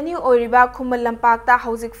main venue oiriba Khumal Lampak ta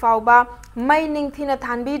housik fauba mai ningthina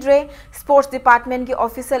thanbidre sports department ki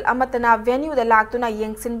official amatana venue da laktuna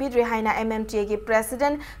yengsin bidre haina MMTA ki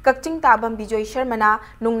president Kakching Tabam Bijoy Sharma na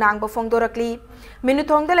nungnang ba phongdorakli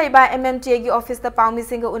minuthong da leiba MMTA ki office da paumi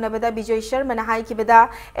singa unabada Bijoy Sharma na hai kibada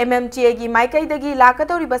MMTA ki maikai dagi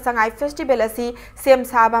lakatori ba Sangai festival asi sem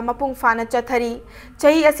saba mapung fana chathari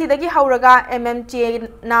chahi asi dagi hauraga MMTA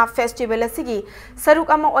na festival asi gi saruk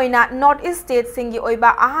ama oina North East state singi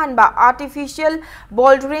oiba ahan ba artificial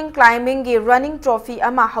bouldering climbing gi running trophy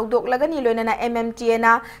ama haudok lagani loinana MMTA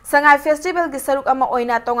na Sangai festival gi saruk ama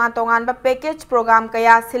oina tongan ba package program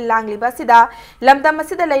kaya sillang liba sida lamdam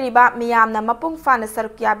asida leiriba miyamna mapung fana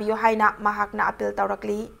saruk yabiyo haina mahakna appeal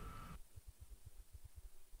tawrakli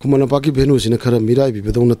Kumanapaki venue sina khara mirai bi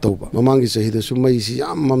bedong na tawba mamangi sahida su mai si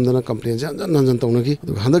yam mamdana complaint jan tawnagi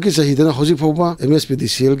handaki sahida na hojik phawba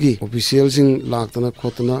MSPDCL gi official sing laktana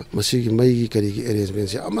khotana masi gi mai gi kari gi arrangement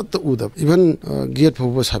se amatta uda even gate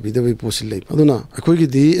phawba sabida bai posil lei aduna akhoi gi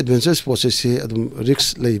di adventure sports se adum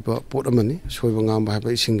risk leiba pot amani soiba ngam ba ba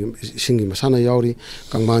singi masana yauri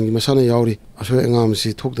kangman gi masana yauri asoi ngam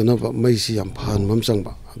si thokdana ba mai si yam phan mam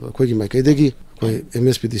changba akhoi gi mai kai degi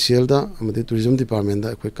MSPDCL da amade tourism department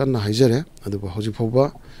da koi kanna haijare aduba hoji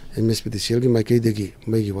phawba MSPDCL gi maikei degi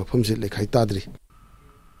mai gi wafam se lekhai tadri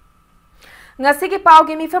ngasi gi pau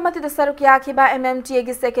gi mifamati da saruk yakhiba MMTA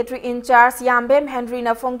gi secretary in charge Yambem Henry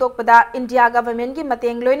na phongdokpada India government gi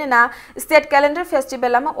mateng loinana state calendar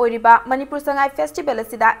festival ama oiriba Manipur Sangai festival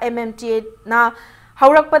asida MMTA na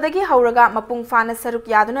haurakpadagi hauraga mapung fana saruk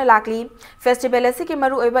yaduna lakli festival asiki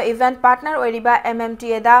maru oiba event partner oiriba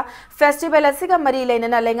MMTA da festival asiga mari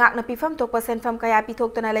leinana lengak na pifam thokpa senfam kaya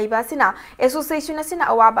pithoktana leiba sina association asina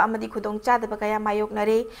awaba amadi khudong chadaba kaya mayok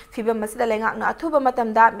nare fibam masida lengak na athuba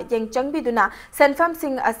matamda mityeng changbiduna senfam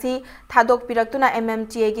sing asi thadok piraktuna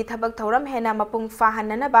MMTA gi thabak thoram hena mapung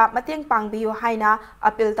fahanana ba mateng pangbiyo haina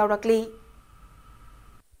appeal tawrakli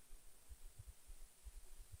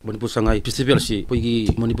Manipur Sangai Festival si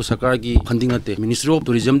poigi Manipur Sarkar gi funding ate Ministry of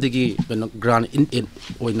Tourism degi grant in aid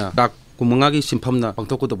oina tak kumanga gi simpham na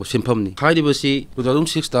pangthok ko simpham ni khai dibasi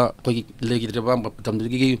 2006 ta poigi legi dreba matam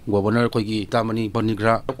degi governor poigi tamani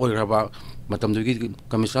banigra oiraba matam degi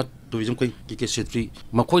commissioner tourism koi ki secretary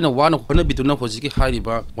makoina wana khona bituna hojiki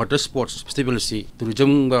hairiba water sports festival si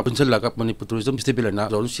tourism ga pencil laga Manipur tourism festival na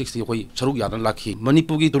 2006 koi saruk yana lakhi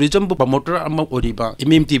Manipur gi tourism promoter ama oriba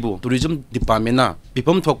MMT bu tourism department na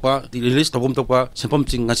pipam thokpa release tobom thokpa simpam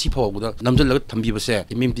ching ngasi phawguda namjal laga thambi base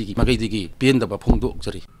MMT gi magai digi pen da ba phongdo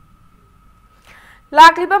jari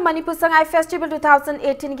Lakliba Manipur Sangai Festival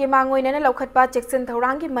 2018 gi mangoina na lokhatpa Jackson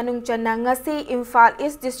Thorang gi manung channa ngasi Imphal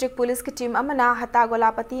East District Police ki team amana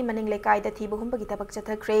Hatagolapati maning lekai da thibu humba gi tabak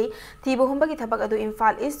chathakre thibu humba gi thabak adu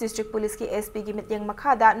Imphal East District Police ki SP gi mityang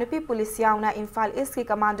makhada nupi police yauna Imphal East ki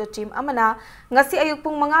commando team amana ngasi ayuk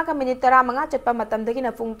pung 5 ka minute 15 chatpa matam dagi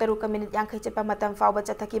na pung 3 ka minute 50 chatpa matam fawba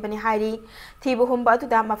chathaki bani hairi thibu humba adu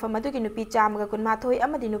da mafam adu gi nupi chamaga kunmathoi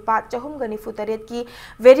amadi nupa chahum ga nifu taret ki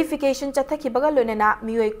verification chathaki baga lona na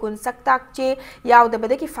miyoi kun saktak che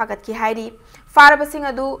yaudabadagi fagat ki hairi farabasing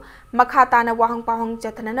adu makhata na wahang pahong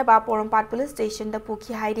chathanana ba Porompat police station da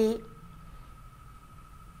pukhi hairi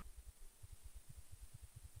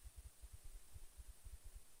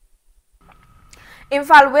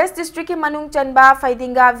Imphal West District ki manung chanba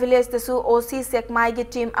Faidinga village dasu OC Sekmai gi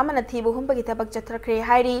team amana thibu humba gi thabak chathrakre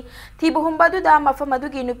hairi thibu humba du da mafam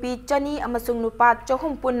adu gi nupi chani amasung nupa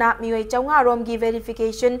chahum punna miyoi chawnga rom gi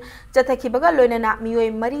verification chathaki baga loinana miyoi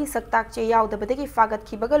mari saktak che yaudabadagi fagat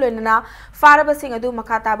ki baga loinana farabasing adu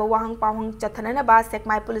makhata ba wahang pahong chathanana ba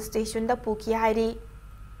Sekmai police station da pukhi hairi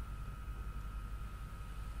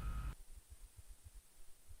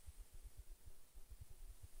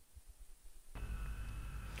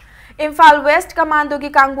Imphal West Commando ki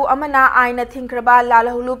kangbu amana aina thingkraba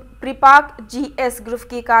lalahulup Pripak GS Group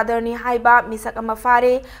ki kadarni haiba misak ama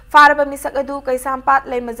faraba misak adu kaisampat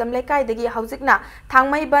leimazam lekai dagi haujikna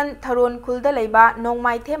thangmaiban tharon khulda leiba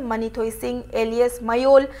nongmai them Manithoi Singh alias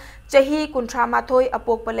Mayol Chahi Kuntra Mathoi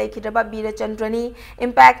apokpa leikhidraba Birachandrani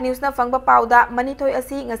Impact News na fangba pauda Manithoi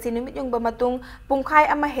asi ngasi numit yung bamatung pungkhai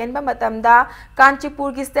ama henba matamda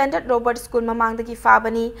Kanchipur ki Standard Robert School mamangdagi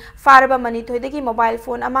fabani faraba Manithoi dagi mobile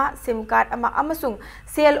phone ama SIM card ama amasung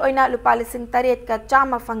sale oina lupa lising taret ka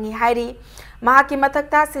chama fangi hairi mahaki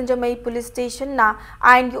matakta Sinjamai Police Station na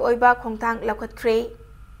ain gi oiba khongthang lakhatkre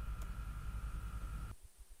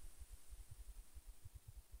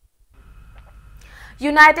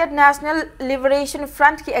United National Liberation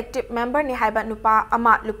Front ki active member ni haiba nupa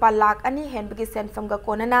ama lupa lakh ani henbagi senfam ga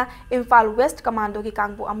konana Imphal West Commando ki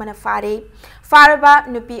kangbu amana faraba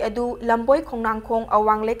nupi adu lamboi khongnang khong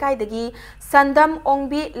awang lekai dagi Sandam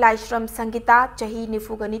Ongbi Laishram Sangita Chahi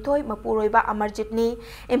Nifuga Nithoi Mapuroiba Amarjit ni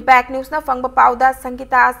Impact News na fangba pauda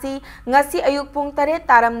Sangita asi ngasi ayuk pung tare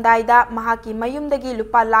taramdaida mahaki mayumdagi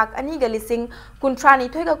lupa lakh ani galising kuntra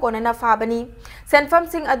nithoi ga konana fabani senfam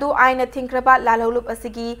sing adu aina thingkraba lalholup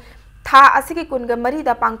asigi tha asigi kunga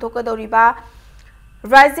marida pangthoka doriba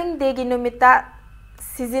Rising Day gi numita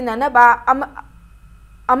sizinanaba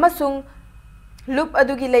amasung Loop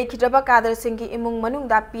adugi leikidraba kadar singi imung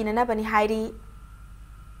manungda pinana bani hairi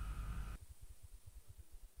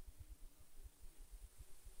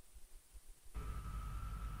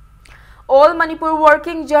All Manipur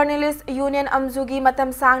Working Journalists Union Amzugi Matam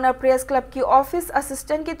Sangna Press Club ki Office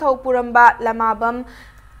Assistant ki Thopuramba Lamabam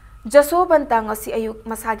Jasobanta ngasi ayuk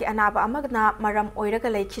masagi anaba amagna maram oiraga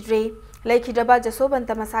Laikhidraba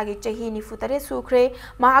Jasobanta masagi chahi nifutare sukre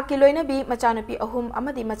mahaki loinabi machanupi ahum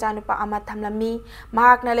amadi machanupa ama thamlami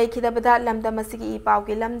mahakna laikhidabada lamda masigi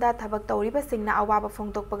ipaugi lamda thabak tawriba singna awaba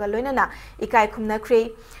phongtokpaga loinana ikai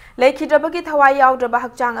khumnakre Laikhidrabagi thawai yaudraba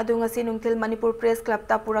hakchang adu ngasi nungtil Manipur Press Club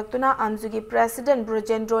ta puraktuna Amzugi President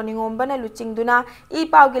Brojendro Ningombana luchingduna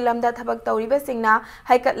ipaugi lamda thabak tawriba singna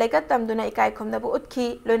haikat laikat tamduna ikai khumnabu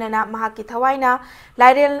utkhi loinana mahaki thawaina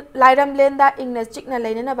lairam lenda ingna chikna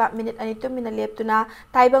leinana ba minute tumina leptuna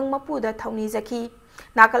taibang mapuda thauni jaki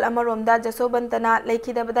nakal amaromda Jasobantana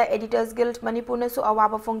Laikhidabada Editors Guild Manipur na su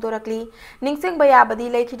awaba phongdorakli ningsing bayabadi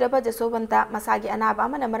Laikhidaba Jasobanta masagi anaba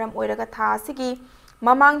amana maram oiraga tha asigi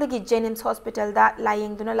mamangdagi Jenims Hospital da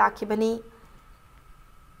layengduna lakhibani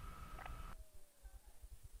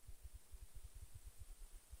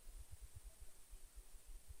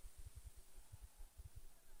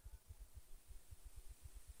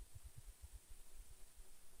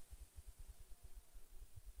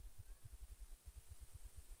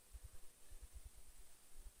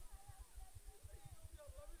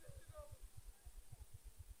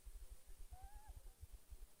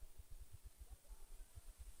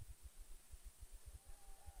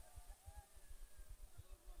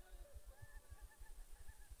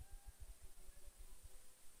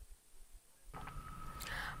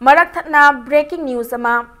Marakthna breaking news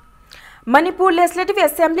ama Manipur Legislative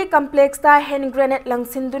Assembly Complex ta hand grenade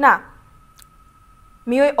langsinduna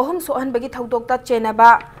miyoi ohum sohan bagi thaudok ta chenaba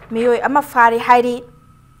miyoi ama fari hairi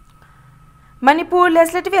Manipur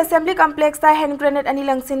Legislative Assembly Complex ta hand grenade ani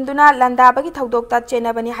langsinduna landa bagi thaudok ta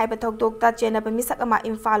chenabani haiba thaudok ta chenaba misak ama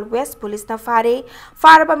Imphal West Police na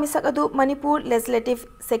faraba misak adu Manipur Legislative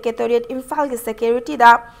Secretariat Imphal gi security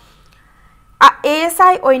da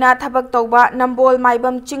ASI oina thabak tawba Nambol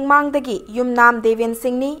Maibam Chingmangdagi Yumnam Devian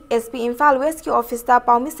Singhni SP Imphal West ki office ta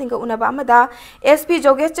Paumi Singha unaba amada SP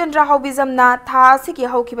Jogesh Chandra Haubizamna tha siki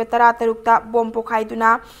haukiba tara tarukta bom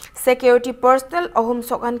pokhaiduna security personnel ahum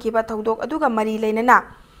sokhan kiba thaudok aduga mari leinana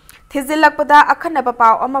thizilakpada akhanaba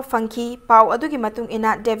paw ama fangki paw adugi matung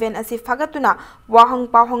ina Devian asi fagatuna wahang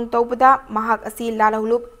pawhang tawbada mahak asi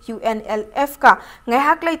lalahulup UNLF ka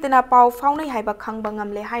ngaihak leitana paw faunai haiba khangba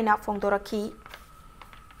ngamle haina phongdorakhi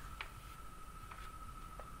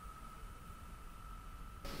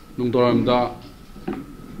Nungdoramda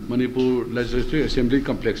Manipur Legislative Assembly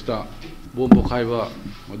Complex ta bom pokhaiba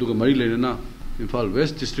aduga mari leinana Imphal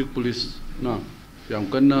West District Police na yam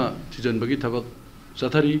kanna thijanbagi thabak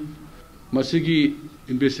chathari masigi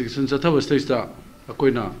investigation chathaba stage ta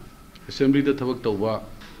akoina assembly da thabak tawba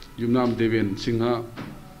Yumnam Devian Singha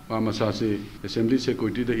masase assembly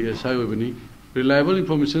security da ASI obani reliable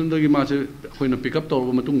information da gi ma se akoina pick up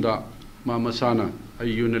tawba matungda ma masana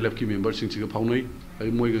ai UNLF ki member sing chiga phaunai ai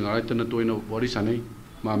moi ga ngai tana toina wari sanai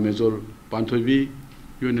ma major panthoibi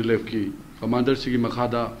UNLF ki commander sigi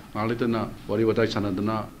makhada ngalitana wari watai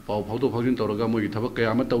sanadana pau phaudo phaujin tawraga moi gi thabak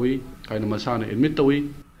kaya ma tawi kaina masana admit tawi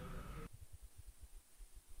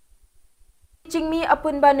चिंगमी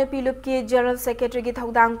अपुनबा नुपीलुप की general secretary की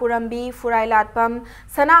थौदांग पुरम्बी फुराई लाटपम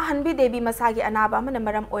सना हनबी देवी मसागी अनाबा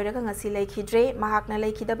मरम ओइरगा ngasi लेखिद्रे महाकना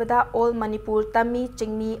लेखिदबदा all Manipur तमी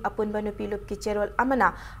चिंगमी अपुनबा नुपीलुप की चेरोल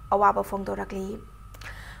अमना अवाबा फोंगदोरकली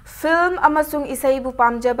film अमसुंग इसैबु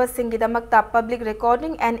पामजबा सिंगिदमक्ता public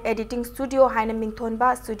recording and editing studio हाइना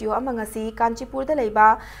मिंगथोनबा studio अमंगसी कांचीपुरदा लेबा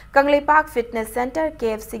Kangleipak fitness centre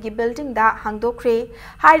KFC की building दा हांगदोख्रे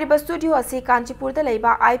हाइरिबा studio असी कांचीपुरदा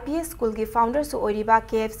लेबा IPS स्कूल की फाउंडर सु ओरिबा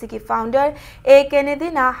KFC की फाउंडर A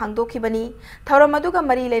Kennedy ना हांगदोखिबनी थौरम अदुगा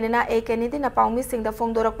मरी लेना A Kennedy ना पाउमी सिंगदा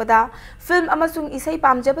फोंगदोरकपदा फिल्म अमसुंग इसै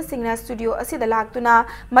पामजबा सिंगना स्टूडियो असिदा लाक्तुना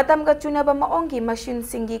मतमगा चुनबा मओंगी मशीन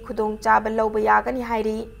सिंगी खुदोंग चाबा लौबा यागनी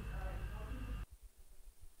हाइरी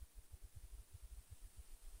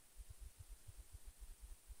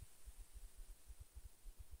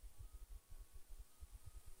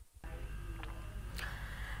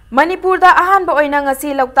मणिपुर दा अहानबा ओइना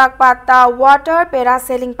ngasi लोकताक पाता वाटर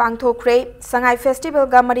पैरासेलिंग पांगथोख्रे संगाई फेस्टिवल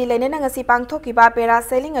गा मरी लेनेना ngasi पांगथोकिबा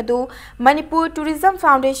पैरासेलिंग अदु Manipur tourism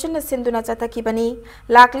foundation सिंधुना चथकिबनी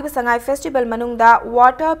लाक्लिबा Sangai festival मनुंगदा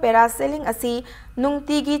water parasailing असि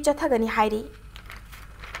नुंगतिगी चथगनी हाइरी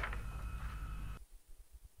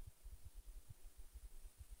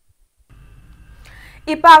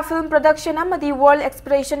इपाक film production अमदी world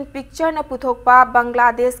expression picture न पुथोकपा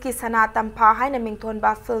बांग्लादेश की सना तंफा हाइना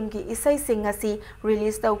मिंगथोनबा फिल्म की इसै सिंग असि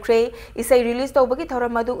रिलीज तौख्रे इसै रिलीज तौबगी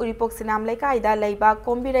थौरम अदु उरिपोक सिनाम लेकाइदा लेबा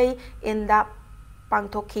कोम्बिरई इंदा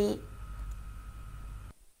पांगथोखी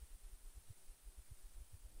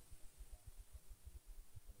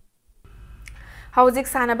हौजिक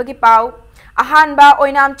सानबगी पाव अहानबा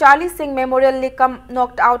ओइनाम Charlie Singh memorial लिकम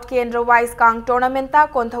knocked out केंद्र वाइस कांग टूर्नामेंटा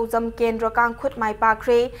कोंथौजम केंद्र कांग खुद माई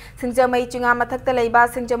पाखरे सिंजमई चिंगा मथक्ता लेबा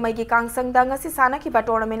सिंजमई की कांग संगदा ngasi सानाखिबा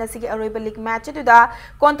टूर्नामेंट असि अरोइबा लीग मैच दुदा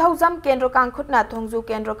कोंथौजम केंद्र कांग खुदना थोंजु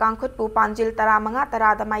केंद्र कांग खुद पु पांजिल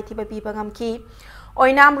 15 दा माइथिबा पीबा ngamki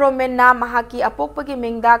ओइनाम रोमेन्ना महाकी अपोकपगी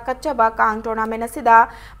मिंगदा कच्चबा कांग टूर्नामेंट असिदा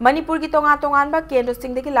मणिपुर की तोंगा तोंगानबा केंद्र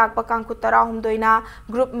सिंगदगी लाकपा कांग खुद 13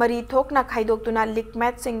 ग्रुप मरी थोकना खाइदोक्तुना लीग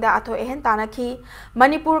मैच सिंगदा अथो एहन तानाखी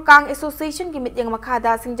मणिपुर कांग एसोसिएशन की meeting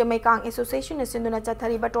मखादा सिंजमई Kong association सिंधुना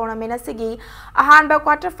चथरिबा tournament असिगी अहानबा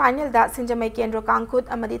quarter final दा सिंजमई केंद्र कांग खुद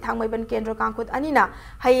अमदी थांगमैबन केंद्र कांग खुद अनिना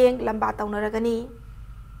हयेंग लंबा तौनरगनी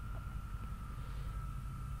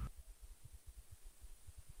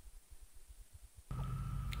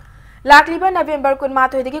लाकलिबा नवंबर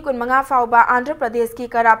 18 कुनमंगा फाउबा आंध्र प्रदेश की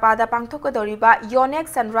करापादा पांगथोकदौरिबा योनेक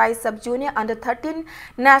सनराइज सब junior under 13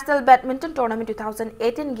 national badminton tournament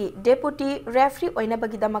 2018 की deputy referee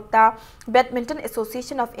ओइनबगिदमक्ता badminton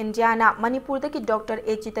association of India ना मणिपुर की doctor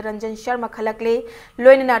A Chitranjan Sharma खलकले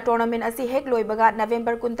लोइनना tournament असि हेक लोइबगा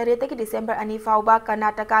नवंबर 19 की डिसेंबर 2 फाउबा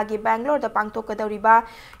कर्नाटका की बैंगलोर दा पांगथोकदौरिबा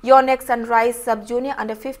योनेक सनराइज सब junior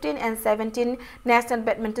under 15 and 17 national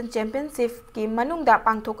badminton championship की मनुंगदा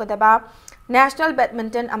पांगथोकदबा national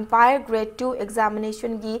badminton umpire grade 2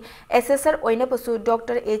 examination की assessor ओइनबसु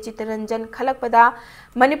doctor A Chitranjan खलकपदा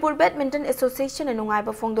Manipur badminton association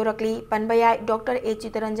नुंगाइबा फोंगदोरकली पनबयाय doctor A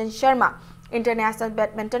Chitranjan Sharma international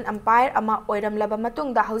badminton umpire अमा ओइरमलबा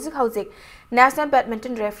मतुंगदा हौजिक national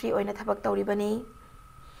badminton referee ओइना थबक तौरिबनी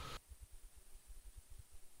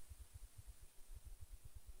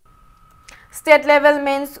state level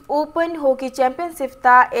mains open hockey championship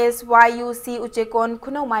ता SYUC उचेकोन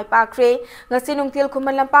खुनौ माई पाखरे ngasi nungtil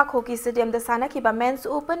खुमन लंपाक hockey stadium दा सानाखिबा mains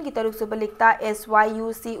open की तरुक सुबा league ता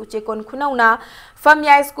SYUC उचेकोन खुनौना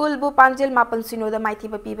फमयाई school बु पांजिल मापन सिनो दा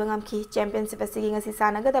माइथिबा पीबा ngamki चैंपियनशिप असि ngasi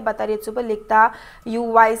सानागदा बतारेत सुबा लीग ता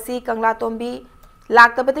UYC कंगला तोंबी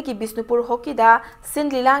लाक्तबते की बिष्णुपुर हॉकी दा सिन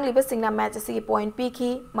लिलांग लिबा सिंगना मैच असि पॉइंट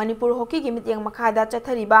पीखी मणिपुर हॉकी की meeting मखादा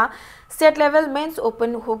चथरिबा state level mains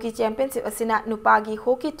open hockey championship असिना नुपागी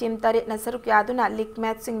हॉकी टीम तरेत न सरुक यादुना लीग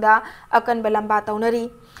मैच सिंगदा अकन बलंबा तौनरी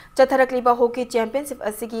चथरकलिबा हॉकी चैंपियनशिप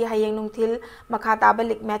असिगी हयेंग नुंगथिल मखाताबा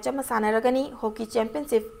लीग मैच अमा सानरगनी hockey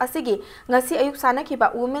championship असिगी ngasi ayuk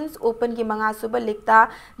sanakiba women's open की मंगा सुबा लीग ता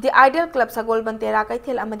the ideal club Sagol बंतेरा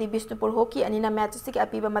कैथेल अमदी Bishnupur hockey अनिना match असिगी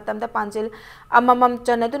अपीबा मतमदा पांजिल अममम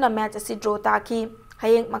चनदुना match असि ड्रॉ ताकी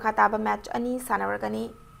हयेंग मखाताबा मैच अनि सानरगनी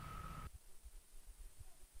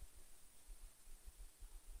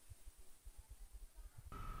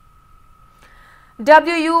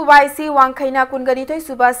WUYC वांखैना कुनगनिथोय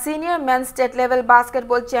सुबा senior main state level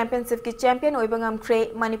basketball championship की चैंपियन ओइबंगम ख्रे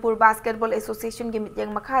मणिपुर बास्केटबॉल एसोसिएशन की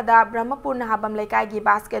मिटिंग मखादा ब्रह्मपुर नहाबम लेकाई की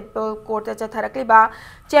basketball court चथरकलिबा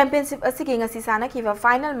championship असिगी ngasi सानाखिबा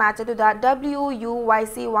final match अदुदा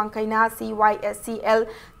WUYC वांखैना CYSCL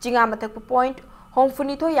चिंगा मथक point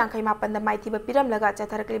होमफुनिथो यांखै मापन दा माइथिबा पिरम लगा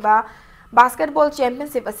चथरकलिबा basketball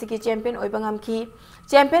championship असigi champion ओइबा ngamki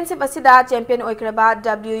championship असida champion ओइkraba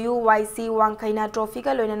WUYC वांखैना trophy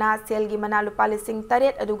का लोइनना cell gi mana lupa lising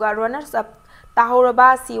 8 aduga runners up tahoraba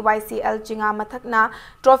CYCL chinga mathakna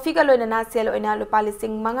trophy का लोइनना cell ओइना lupa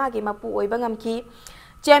lising 5 gi mapu ओइबा ngamki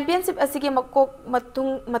championship असigi makok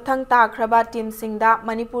mathang takraba team singda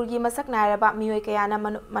Manipur gi masak nairaba mioi kayana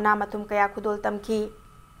mana matum kaya khudol tamki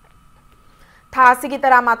थासी की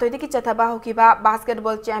तरह मातोइदी की चथबा होकिबा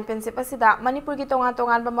basketball championship असिदा Manipur की तोंगा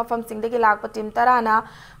तोंगान मफम सिंगदगी Lakpa team तराना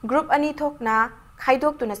group अनि थोकना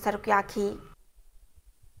खाइदोक्तुना सरुक याखी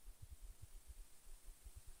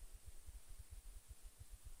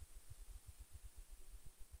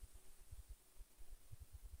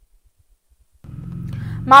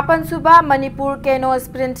मापन सुबा मणिपुर केनो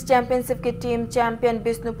स्प्रिंट चैंपियनशिप की team champion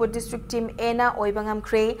Bishnupur district team एना ओइबंगम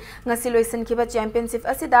ख्रे ngasi loisin khiba championship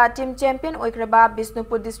asida team champion oikraba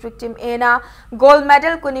Bishnupur district team एना gold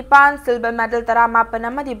medal 95 silver medal 18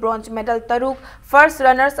 amadi bronze medal 3 first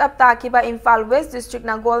runners up ताकिबा Imphal waste district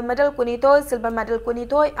ना gold medal 22 silver medal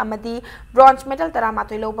 22 amadi bronze medal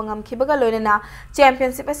 13 लोबंगम खिबगा लोइना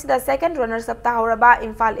championship asida second runners up tahoraba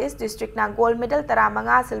Imphal east district ना gold medal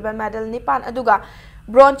 15 silver medal 9 aduga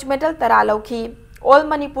bronze medal 10 lauki All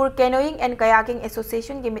Manipur Canoeing and Kayaking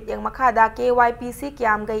Association gi mityang makhada KYPC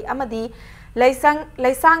kiam gai amadi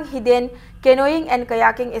Laisang Hidden Canoeing and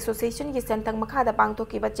Kayaking Association gi sentang makhada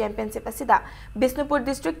pangthokiba championship asida Bishnupur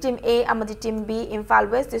District Team A amadi Team B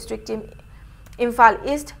Imphal West District Team Imphal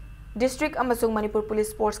East District amasung Manipur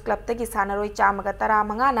Police Sports Club tagi sanaroi chamaga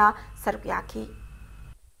 15 na saruk yaki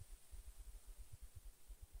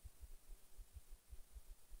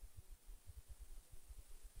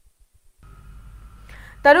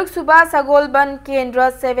Taruk Suba Sagolban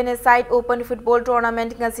Kendra 7-a-side Open Football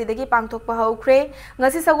Tournament ngasidagi pangthokpa haukhre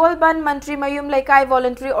ngasi Sagolban Mantri Mayum Laikai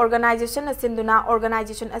Voluntary Organization asinduna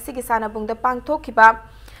organization asigi sanabungda pangthokhiba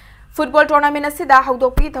Football Tournament asida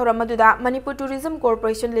haudokpi thoramaduda Manipur Tourism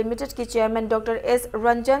Corporation Limited ki chairman Dr. S.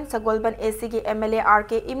 Ranjan Sagolban AC ki MLA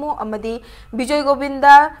RK Imo amadi Bijoy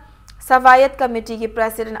Govinda Savayat Committee ki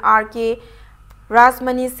President RK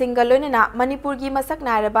Rasmani Singalonina Manipur gi masak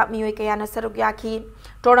nairaba mioi kayana saruk yaki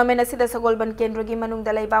tournament asida Sagolban Kendra gi manung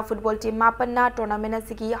dalaiba football team mapanna tournament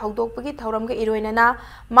asigi haudokpagi thauram ga iroinana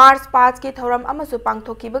March 5 ki thauram amasu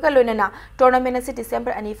pangthoki baga loinana tournament asi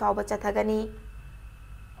December ani fauba chathagani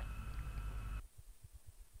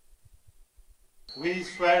We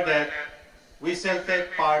swear that we shall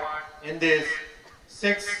take part in this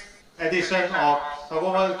 6th edition of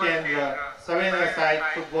Sagolban Kendra 7-a-side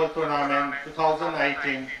football tournament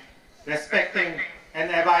 2018, respecting and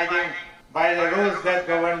abiding by the rules that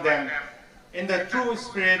govern them in the true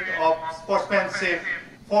spirit of sportsmanship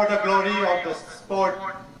for the glory of the sport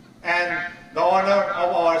and the honor of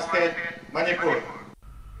our state, Manipur.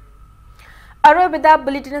 Arobida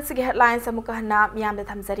bulletin sige headlines amukahna miyamda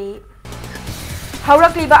thamjari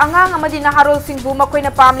Haurakliba angang amadi naharol singbu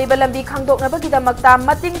makoina pamliba lambi khangdoknabagidamagta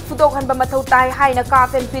mating fudokhanba mathau tai haina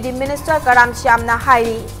Craft and PD Minister Karam Shyamna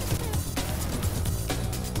hairi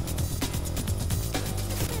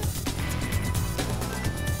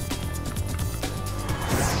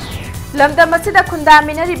Lamdam asida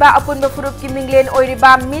khundaminariba apunba furup ki minglen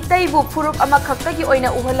oiriba mitaibu furup ama khaktagi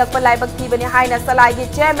oina uhalakpa laibak thibani haina Salai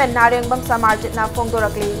gi chairman Narengbam Samarjitna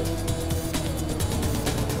phongdorakli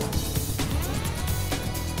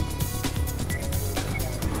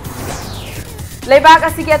Leibak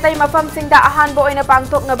asigi atai mafam singda ahanba oina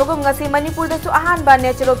pangthoknabagum ngasi Manipur da su ahanba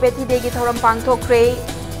naturopathy day gi thoram pangthokre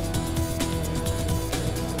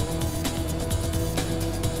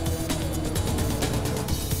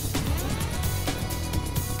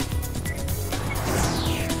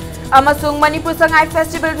Amasung Manipur Sangai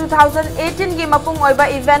Festival 2018 gi mapung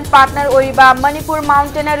oiba event partner oiba Manipur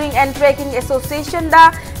Mountaineering and Trekking Association da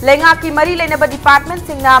lenga ki mari lenaba department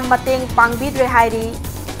singna mateng pangbidre hairi